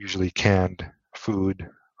 usually canned food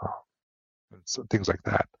and so things like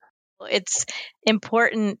that. It's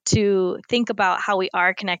important to think about how we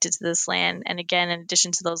are connected to this land. And again, in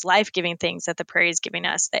addition to those life-giving things that the prairie is giving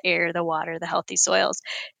us, the air, the water, the healthy soils,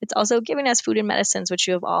 it's also giving us food and medicines, which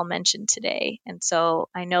you have all mentioned today. And so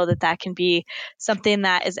I know that can be something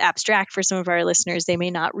that is abstract for some of our listeners. They may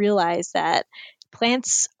not realize that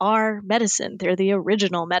plants are medicine. They're the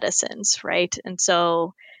original medicines, right? And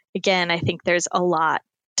so again, I think there's a lot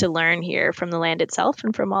to learn here from the land itself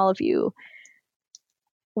and from all of you.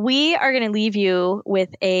 We are going to leave you with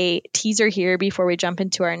a teaser here before we jump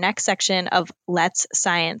into our next section of Let's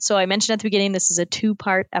Science. So I mentioned at the beginning, this is a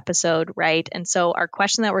 2-part episode, right? And so our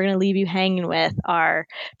question that we're going to leave you hanging with are,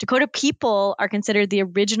 Dakota people are considered the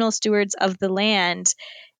original stewards of the land.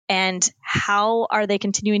 And how are they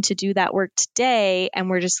continuing to do that work today? And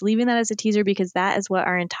we're just leaving that as a teaser because that is what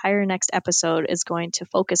our entire next episode is going to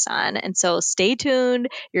focus on. And so stay tuned.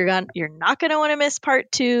 You're not going to want to miss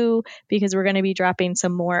part 2 because we're going to be dropping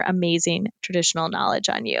some more amazing traditional knowledge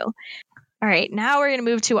on you. All right, now we're going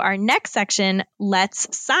to move to our next section,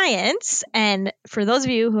 Let's Science. And for those of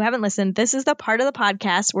you who haven't listened, this is the part of the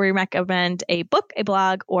podcast where we recommend a book, a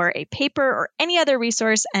blog, or a paper, or any other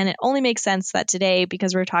resource. And it only makes sense that today,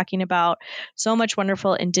 because we're talking about so much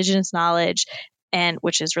wonderful indigenous knowledge, and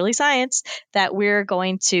which is really science, that we're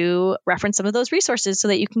going to reference some of those resources so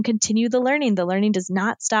that you can continue the learning. The learning does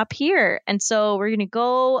not stop here. And so we're going to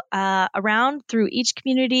go around through each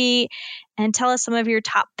community and tell us some of your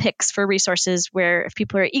top picks for resources where if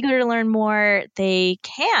people are eager to learn more, they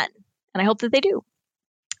can. And I hope that they do.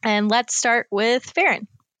 And let's start with Farron.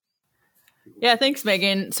 Yeah, thanks,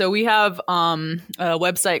 Megan. So we have a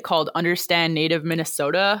website called Understand Native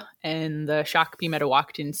Minnesota, and the Shakopee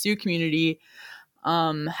Mdewakanton Sioux community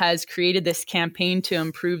has created this campaign to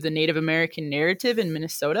improve the Native American narrative in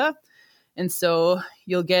Minnesota. And so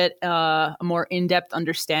you'll get a more in-depth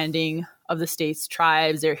understanding of the state's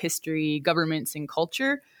tribes, their history, governments, and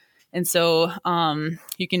culture. And so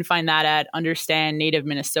you can find that at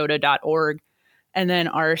understandnativeminnesota.org. And then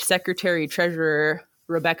our Secretary-Treasurer,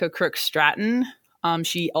 Rebecca Crooks Stratton,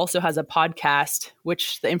 she also has a podcast,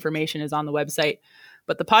 which the information is on the website.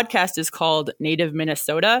 But the podcast is called Native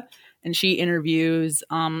Minnesota, and she interviews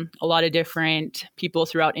a lot of different people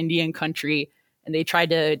throughout Indian country, and they try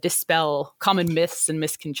to dispel common myths and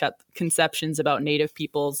misconceptions about Native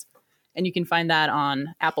peoples. And you can find that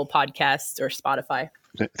on Apple Podcasts or Spotify.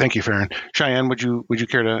 Thank you, Farron. Cheyenne, would you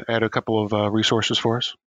care to add a couple of resources for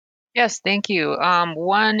us? Yes, thank you.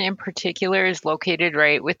 One in particular is located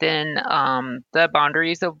right within the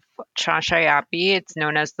boundaries of Shakopee. It's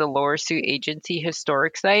known as the Lower Sioux Agency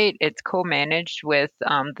Historic Site. It's co-managed with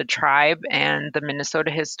the tribe and the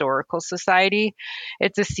Minnesota Historical Society.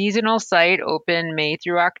 It's a seasonal site, open May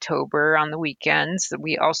through October on the weekends.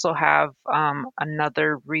 We also have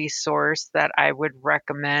another resource that I would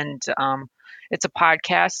recommend. It's a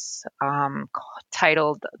podcast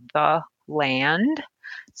titled The Land.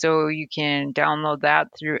 So you can download that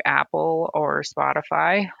through Apple or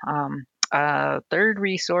Spotify. A third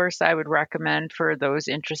resource I would recommend for those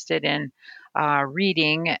interested in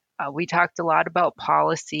reading, we talked a lot about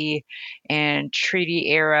policy and treaty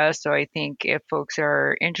era. So I think if folks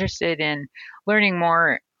are interested in learning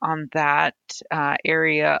more on that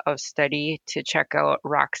area of study, to check out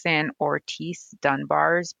Roxanne Ortiz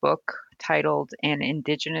Dunbar's book titled An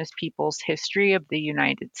Indigenous People's History of the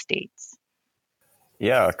United States.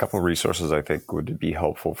 Yeah, a couple of resources I think would be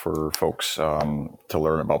helpful for folks to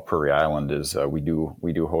learn about Prairie Island is we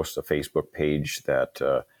do host a Facebook page that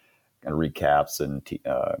kind of recaps and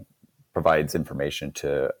provides information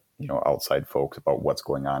to outside folks about what's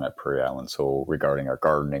going on at Prairie Island. So regarding our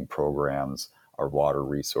gardening programs, our water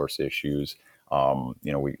resource issues,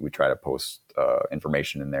 we try to post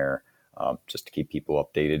information in there just to keep people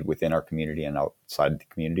updated within our community and outside the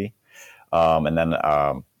community. And then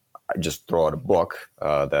I just throw out a book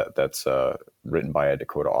that's written by a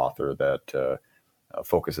Dakota author that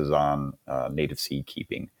focuses on native seed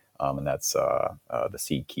keeping, and that's The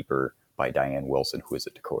Seed Keeper by Diane Wilson, who is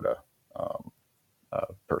a Dakota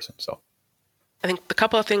person. So, I think the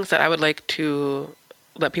couple of things that I would like to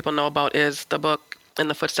let people know about is the book In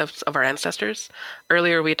the Footsteps of Our Ancestors.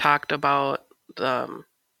 Earlier, we talked about the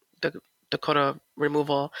Dakota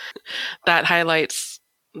removal. That highlights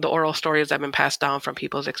the oral stories that have been passed down from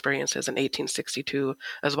people's experiences in 1862,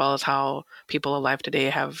 as well as how people alive today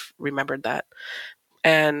have remembered that.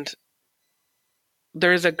 And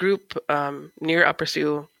there's a group near Upper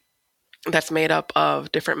Sioux that's made up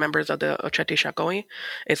of different members of the Ocheti Shakoi.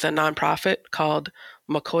 It's a nonprofit called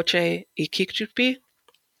Makoche Ikikchupi.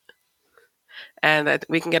 And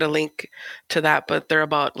we can get a link to that, but they're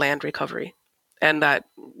about land recovery and that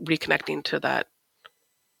reconnecting to that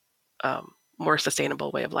more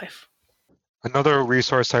sustainable way of life. Another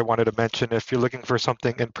resource I wanted to mention, if you're looking for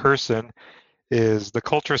something in person, is the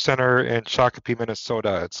Culture Center in Shakopee,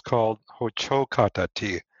 Minnesota. It's called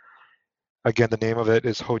Hochokatati. Again, the name of it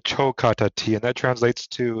is Hochokatati, and that translates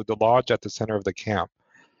to the lodge at the center of the camp.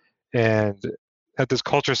 And at this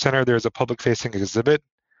Culture Center, there's a public-facing exhibit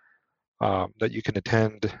that you can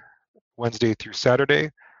attend Wednesday through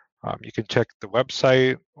Saturday. You can check the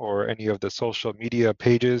website or any of the social media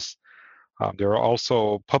pages. There are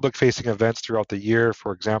also public-facing events throughout the year.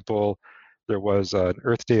 For example, there was an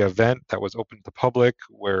Earth Day event that was open to the public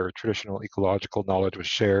where traditional ecological knowledge was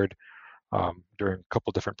shared during a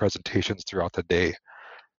couple different presentations throughout the day.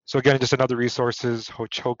 So again, just another resource is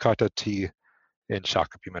Hochokatati in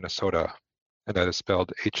Shakopee, Minnesota, and that is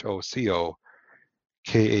spelled Hochokatati.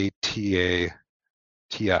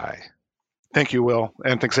 Thank you, Will,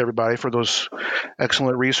 and thanks everybody for those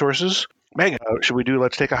excellent resources. Megan, should we do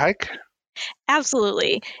Let's Take a Hike?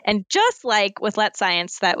 Absolutely. And just like with Let's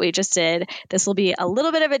Science that we just did, this will be a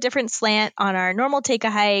little bit of a different slant on our normal Take a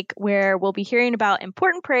Hike, where we'll be hearing about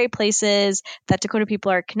important prairie places that Dakota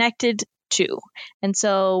people are connected to. And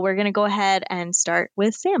so we're going to go ahead and start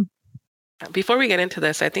with Sam. Before we get into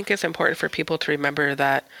this, I think it's important for people to remember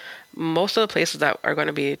that most of the places that are going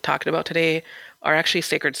to be talked about today are actually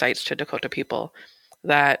sacred sites to Dakota people,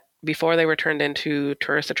 that before they were turned into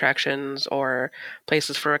tourist attractions or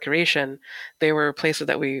places for recreation, they were places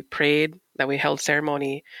that we prayed, that we held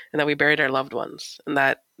ceremony, and that we buried our loved ones, and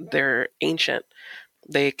that they're ancient.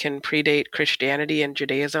 They can predate Christianity and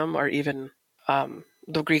Judaism, or even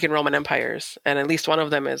the Greek and Roman empires, and at least one of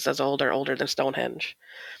them is as old or older than Stonehenge.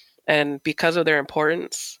 And because of their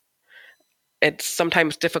importance, it's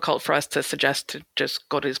sometimes difficult for us to suggest to just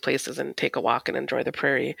go to these places and take a walk and enjoy the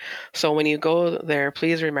prairie. So when you go there,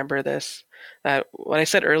 please remember this, that what I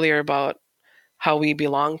said earlier about how we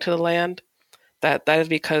belong to the land, that is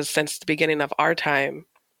because since the beginning of our time,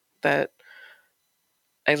 that,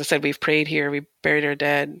 as I said, we've prayed here, we buried our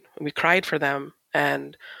dead, we cried for them,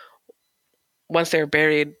 and once they were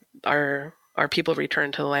buried, our people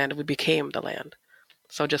returned to the land, we became the land.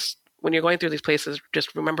 So just when you're going through these places,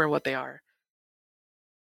 just remember what they are.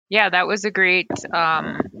 Yeah, that was a great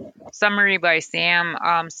summary by Sam.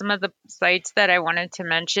 Some of the sites that I wanted to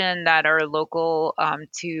mention that are local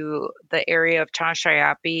to the area of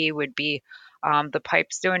Chashayapi would be the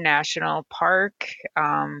Pipestone National Park.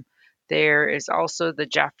 There is also the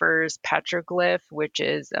Jeffers Petroglyph, which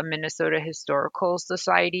is a Minnesota Historical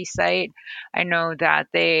Society site. I know that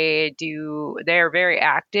they are very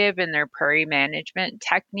active in their prairie management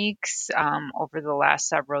techniques. Over the last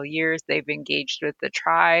several years, they've engaged with the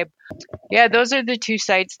tribe. Yeah, those are the two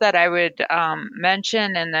sites that I would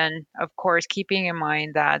mention. And then, of course, keeping in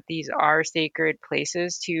mind that these are sacred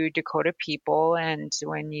places to Dakota people. And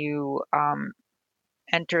when you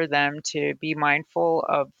enter them, to be mindful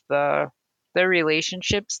of the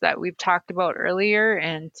relationships that we've talked about earlier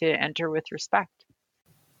and to enter with respect.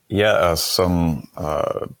 Yeah,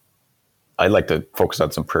 I'd like to focus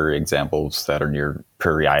on some prairie examples that are near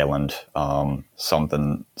Prairie Island,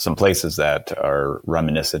 some places that are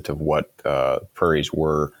reminiscent of what prairies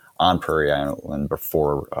were on Prairie Island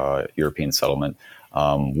before European settlement.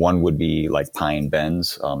 One would be like Pine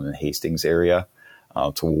Bends in the Hastings area.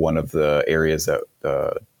 So one of the areas that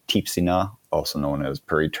Tipsina, also known as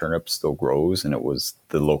prairie turnip, still grows, and it was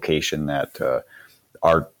the location that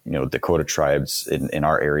our Dakota tribes in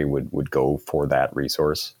our area would go for that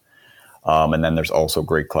resource. And then there's also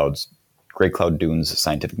Great Cloud Dunes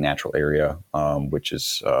Scientific Natural Area, which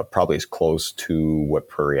is probably as close to what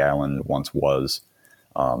Prairie Island once was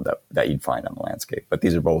that you'd find on the landscape. But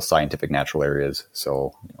these are both scientific natural areas,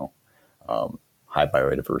 so high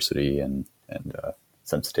biodiversity and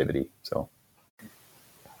sensitivity. So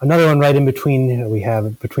another one right in between we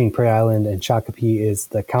have between Prairie Island and Shakopee is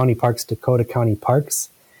the county parks, Dakota County Parks.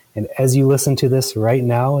 And as you listen to this right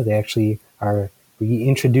now, they actually are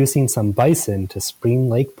reintroducing some bison to Spring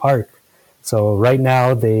Lake Park. So right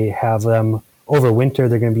now they have them over winter.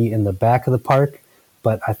 They're going to be in the back of the park,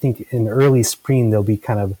 but I think in early spring they'll be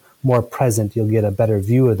kind of more present. You'll get a better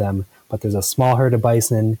view of them. But there's a small herd of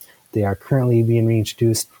bison. They are currently being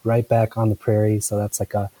reintroduced right back on the prairie. So that's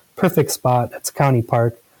like a perfect spot. It's a county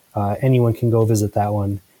park. Anyone can go visit that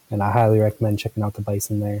one. And I highly recommend checking out the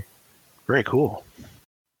bison there. Very cool.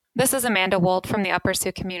 This is Amanda Wold from the Upper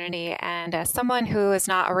Sioux community, and as someone who is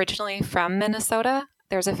not originally from Minnesota,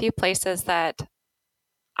 there's a few places that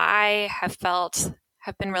I have felt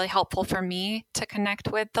have been really helpful for me to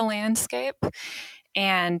connect with the landscape,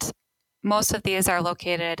 and most of these are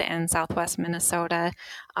located in southwest Minnesota.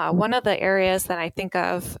 One of the areas that I think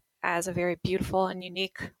of as a very beautiful and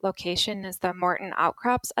unique location is the Morton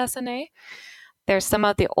Outcrops SNA. There's some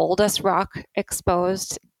of the oldest rock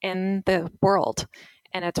exposed in the world,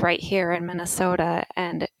 and it's right here in Minnesota.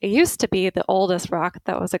 And it used to be the oldest rock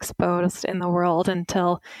that was exposed in the world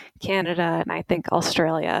until Canada and I think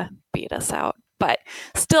Australia beat us out. But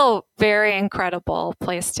still very incredible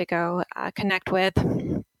place to go connect with.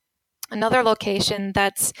 Another location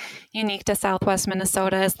that's unique to southwest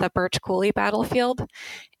Minnesota is the Birch Coulee Battlefield.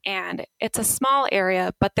 And it's a small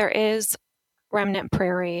area, but there is remnant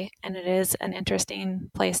prairie, and it is an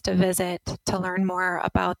interesting place to visit to learn more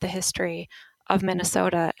about the history of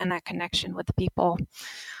Minnesota and that connection with the people.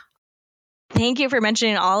 Thank you for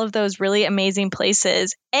mentioning all of those really amazing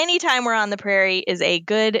places. Anytime we're on the prairie is a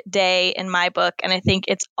good day in my book. And I think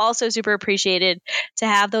it's also super appreciated to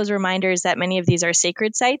have those reminders that many of these are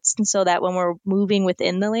sacred sites. And so that when we're moving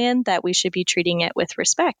within the land, that we should be treating it with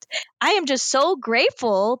respect. I am just so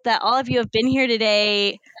grateful that all of you have been here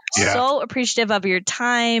today. Yeah. So appreciative of your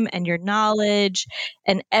time and your knowledge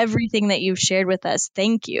and everything that you've shared with us.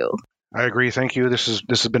 Thank you. I agree. Thank you. This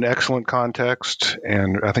has been excellent context,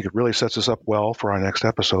 and I think it really sets us up well for our next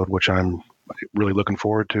episode, which I'm really looking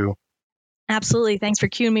forward to. Absolutely. Thanks for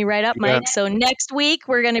queuing me right up, Mike. So next week,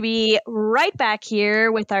 we're going to be right back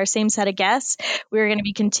here with our same set of guests. We're going to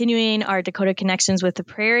be continuing our Dakota Connections with the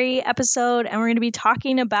Prairie episode, and we're going to be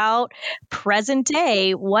talking about present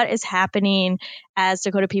day, what is happening as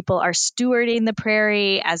Dakota people are stewarding the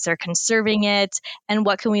prairie, as they're conserving it, and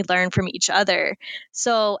what can we learn from each other.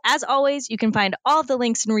 So as always, you can find all of the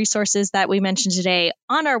links and resources that we mentioned today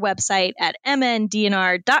on our website at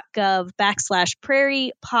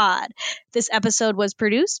mndnr.gov/Prairie Pod. This episode was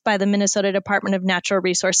produced by the Minnesota Department of Natural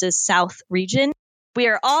Resources South Region. We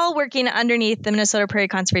are all working underneath the Minnesota Prairie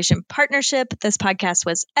Conservation Partnership. This podcast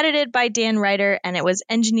was edited by Dan Ryder, and it was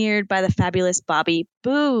engineered by the fabulous Bobby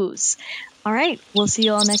Booz. All right, we'll see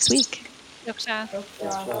you all next week. Doksha.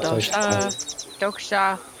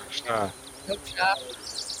 Doksha. Doksha.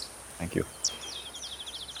 Thank you.